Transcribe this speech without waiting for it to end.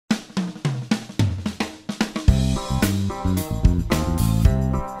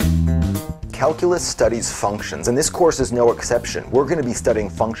Calculus studies functions, and this course is no exception. We're going to be studying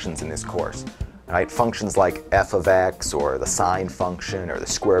functions in this course. Right? Functions like f of x, or the sine function, or the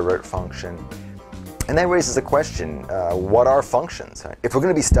square root function. And that raises a question, what are functions? Right? If we're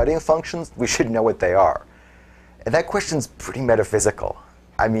going to be studying functions, we should know what they are. And that question's pretty metaphysical.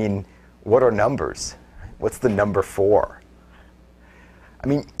 I mean, what are numbers? What's the number 4? I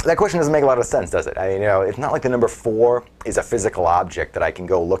mean, that question doesn't make a lot of sense, does it? It's not like the number 4 is a physical object that I can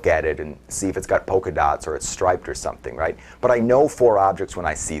go look at it and see if it's got polka dots or it's striped or something, right? But I know 4 objects when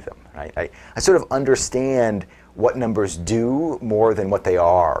I see them, right? I sort of understand what numbers do more than what they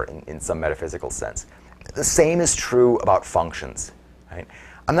are in some metaphysical sense. The same is true about functions, right?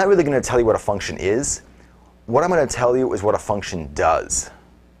 I'm not really going to tell you what a function is. What I'm going to tell you is what a function does.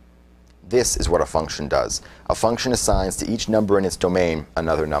 This is what a function does. A function assigns to each number in its domain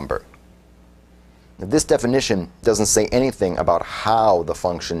another number. Now, this definition doesn't say anything about how the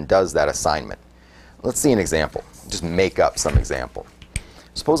function does that assignment. Let's see an example. Just make up some example.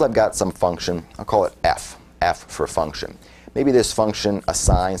 Suppose I've got some function, I'll call it f for function. Maybe this function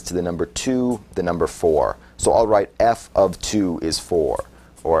assigns to the number 2 the number 4. So I'll write f of 2 is 4,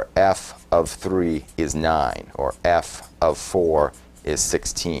 or f of 3 is 9, or f of 4 is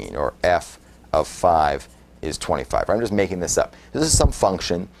 16, or f of 5 is 25. I'm just making this up. This is some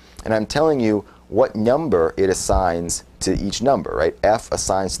function, and I'm telling you what number it assigns to each number, right? F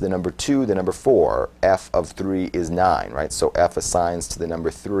assigns to the number 2 the number 4. F of 3 is 9, right? So f assigns to the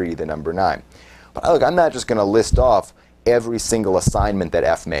number 3 the number 9. But look, I'm not just going to list off every single assignment that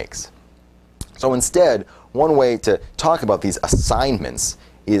f makes. So instead, one way to talk about these assignments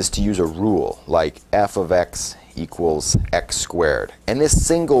is to use a rule, like f of x equals x squared. And this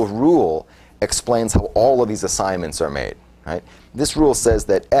single rule explains how all of these assignments are made, right? This rule says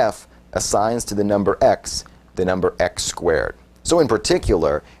that f assigns to the number x squared. So in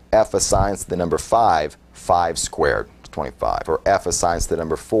particular, f assigns to the number 5 squared, 25. Or f assigns to the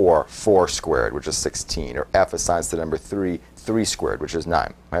number 4 squared, which is 16. Or f assigns to the number 3 squared, which is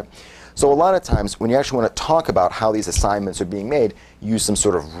 9, right? So a lot of times, when you actually want to talk about how these assignments are being made, you use some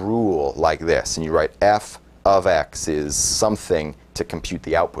sort of rule like this. And you write f of x is something to compute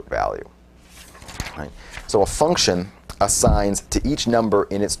the output value. Right? So a function assigns to each number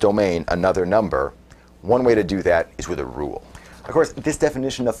in its domain another number. One way to do that is with a rule. Of course, this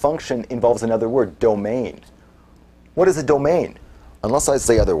definition of function involves another word, domain. What is a domain? Unless I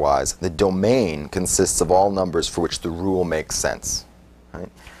say otherwise, the domain consists of all numbers for which the rule makes sense. Right?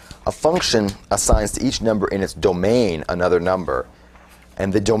 A function assigns to each number in its domain another number.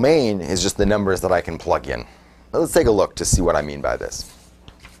 And the domain is just the numbers that I can plug in. Now let's take a look to see what I mean by this.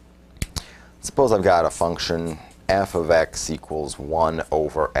 Suppose I've got a function f of x equals 1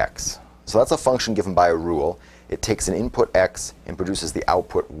 over x. So that's a function given by a rule. It takes an input x and produces the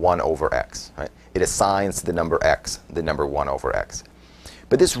output 1 over x. Right? It assigns to the number x the number 1 over x.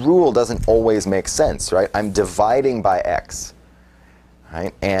 But this rule doesn't always make sense, right? I'm dividing by x.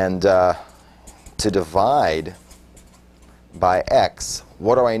 Right? And to divide by x,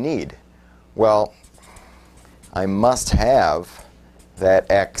 what do I need? Well, I must have that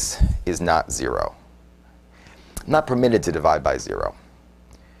x is not 0. I'm not permitted to divide by 0.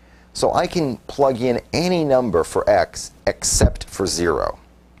 So I can plug in any number for x except for 0.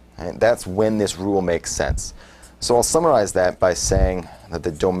 And that's when this rule makes sense. So I'll summarize that by saying that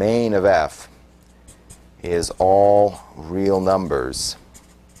the domain of f is all real numbers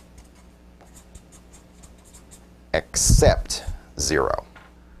except 0.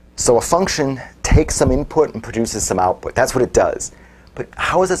 So a function takes some input and produces some output. That's what it does. But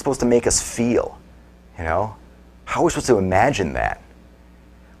how is it supposed to make us feel? How are we supposed to imagine that?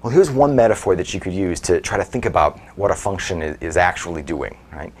 Well, here's one metaphor that you could use to try to think about what a function is actually doing.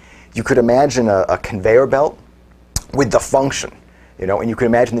 Right? You could imagine a conveyor belt with the function, and you could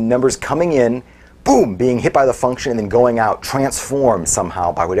imagine the numbers coming in, boom, being hit by the function, and then going out, transformed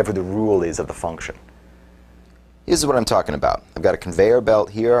somehow by whatever the rule is of the function. This is what I'm talking about. I've got a conveyor belt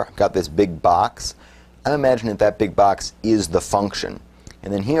here. I've got this big box. I'm imagining that big box is the function.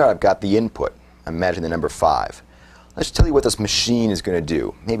 And then here I've got the input. I'm imagining the number 5. Let's tell you what this machine is going to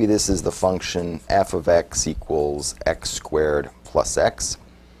do. Maybe this is the function f of x equals x squared plus x.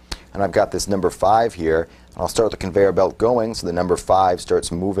 And I've got this number 5 here. And I'll start the conveyor belt going, so the number 5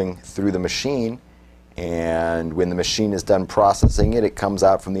 starts moving through the machine. And when the machine is done processing it, it comes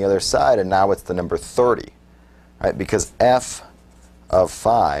out from the other side, and now it's the number 30. Right? Because f of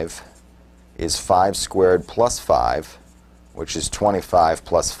 5 is 5 squared plus 5, which is 25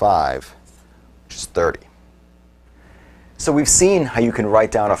 plus 5, which is 30. So we've seen how you can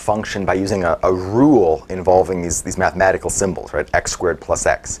write down a function by using a rule involving these mathematical symbols, right? X squared plus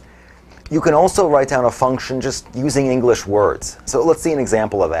x. You can also write down a function just using English words. So let's see an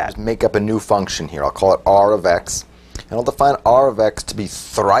example of that. Just make up a new function here. I'll call it r of x. And I'll define r of x to be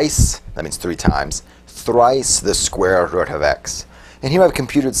thrice, that means 3 times, thrice the square root of x. And here I've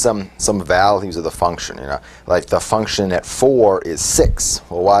computed some values of the function. Like the function at 4 is 6.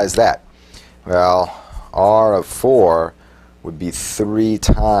 Well, why is that? Well, r of 4 would be 3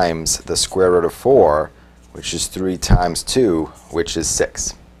 times the square root of 4, which is 3 times 2, which is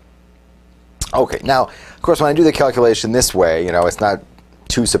 6. Okay, now, of course, when I do the calculation this way, it's not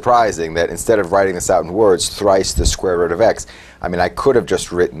too surprising that instead of writing this out in words, thrice the square root of x, I could have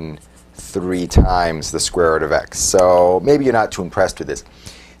just written 3 times the square root of x. So maybe you're not too impressed with this.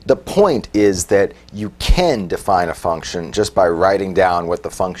 The point is that you can define a function just by writing down what the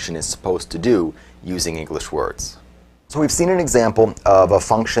function is supposed to do using English words. So we've seen an example of a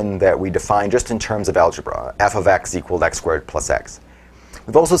function that we define just in terms of algebra, f of x equaled x squared plus x.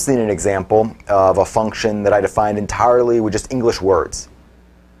 We've also seen an example of a function that I defined entirely with just English words.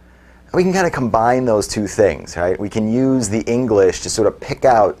 And we can kind of combine those two things, right? We can use the English to sort of pick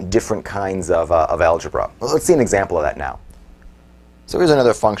out different kinds of algebra. Well, let's see an example of that now. So here's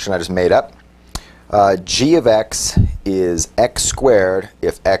another function I just made up. G of x is x squared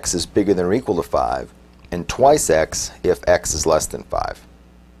if x is bigger than or equal to 5, and twice x if x is less than 5.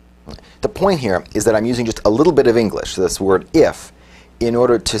 The point here is that I'm using just a little bit of English, so this word if, in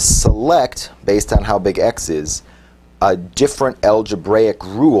order to select, based on how big x is, a different algebraic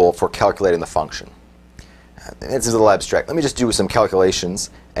rule for calculating the function. This is a little abstract. Let me just do some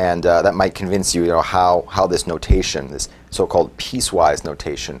calculations, and that might convince you, how this notation, this so-called piecewise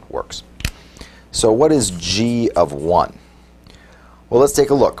notation, works. So what is g of 1? Well, let's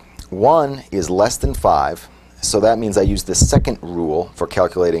take a look. 1 is less than 5, so that means I use the second rule for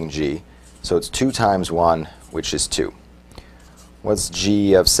calculating g. So it's 2 times 1, which is 2. What's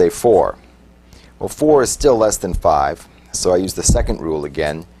g of, say, 4? Well, 4 is still less than 5, so I use the second rule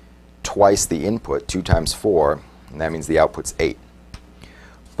again, twice the input, 2 times 4, and that means the output's 8.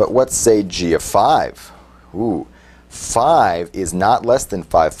 But what's, say, g of 5? Ooh, 5 is not less than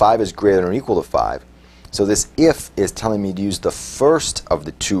 5. 5 is greater than or equal to 5. So this if is telling me to use the first of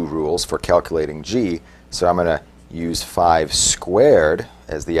the 2 rules for calculating g, so I'm going to use 5 squared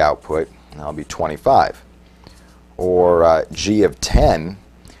as the output, and that'll be 25. Or g of 10,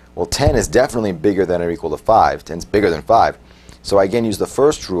 well, 10 is definitely bigger than or equal to 5. 10 is bigger than 5. So I again use the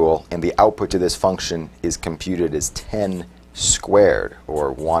first rule, and the output to this function is computed as 10 squared,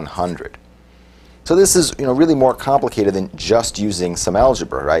 or 100. So this is really more complicated than just using some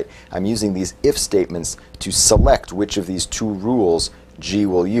algebra, right? I'm using these if statements to select which of these 2 rules g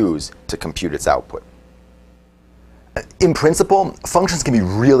will use to compute its output. In principle, functions can be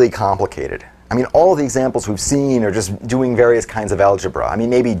really complicated. All of the examples we've seen are just doing various kinds of algebra.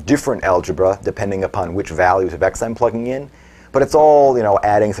 Maybe different algebra depending upon which values of x I'm plugging in, but it's all,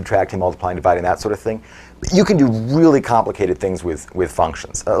 adding, subtracting, multiplying, dividing, that sort of thing. You can do really complicated things with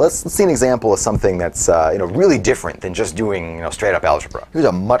functions. Let's see an example of something that's really different than just doing straight up algebra. Here's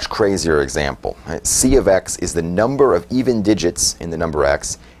a much crazier example. Right? C of x is the number of even digits in the number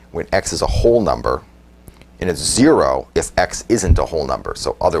x when x is a whole number, and it's 0 if x isn't a whole number,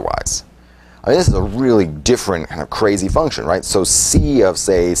 so otherwise. This is a really different kind of crazy function, right? So C of,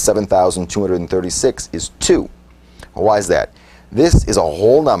 say, 7,236 is 2. Well, why is that? This is a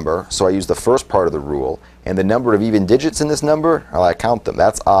whole number, so I use the first part of the rule, and the number of even digits in this number, I count them.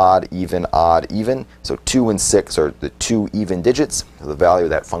 That's odd, even, so 2 and 6 are the 2 even digits, so the value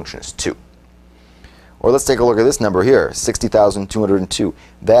of that function is 2. Or let's take a look at this number here, 60,202.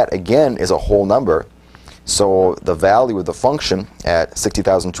 That, again, is a whole number. So the value of the function at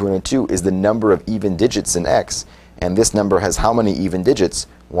 60,202 is the number of even digits in x. And this number has how many even digits?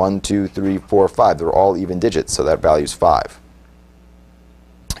 1, 2, 3, 4, 5. They're all even digits, so that value is 5.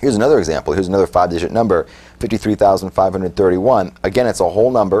 Here's another example. Here's another 5-digit number, 53,531. Again, it's a whole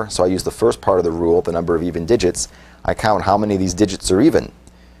number, so I use the first part of the rule, the number of even digits. I count how many of these digits are even.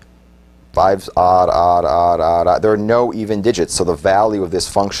 5's odd, odd, odd, odd, odd. There are no even digits, so the value of this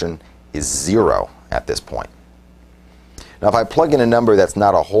function is 0 at this point. Now if I plug in a number that's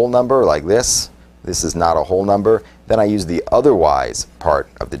not a whole number, like this is not a whole number, then I use the otherwise part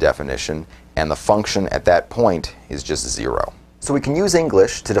of the definition, and the function at that point is just 0. So we can use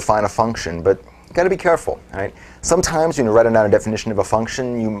English to define a function, but you've got to be careful, right? Sometimes when you're writing down a definition of a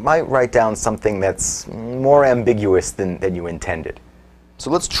function, you might write down something that's more ambiguous than you intended. So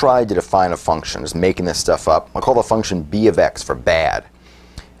let's try to define a function, just making this stuff up. I'll call the function b of x for bad.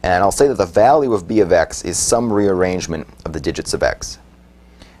 And I'll say that the value of b of x is some rearrangement of the digits of x.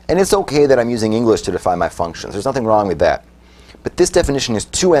 And it's okay that I'm using English to define my functions. There's nothing wrong with that. but this definition is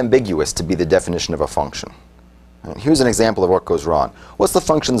too ambiguous to be the definition of a function. Right, here's an example of what goes wrong. What's the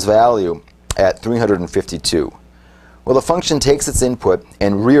function's value at 352? Well, the function takes its input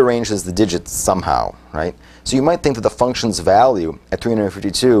and rearranges the digits somehow, right? So you might think that the function's value at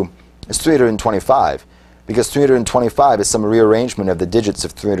 352 is 325, because 325 is some rearrangement of the digits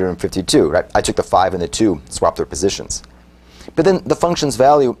of 352, right? I took the 5 and the 2, swapped their positions. But then the function's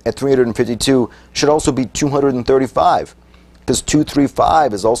value at 352 should also be 235, because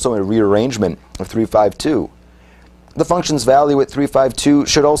 235 is also a rearrangement of 352. The function's value at 352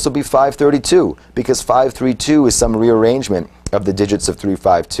 should also be 532, because 532 is some rearrangement of the digits of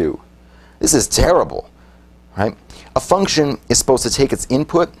 352. This is terrible, right? A function is supposed to take its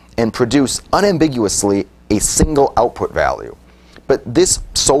input and produce unambiguously a single output value. But this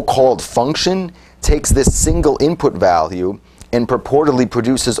so-called function takes this single input value and purportedly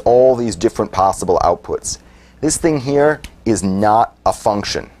produces all these different possible outputs. This thing here is not a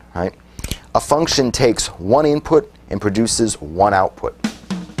function, right? A function takes one input and produces one output.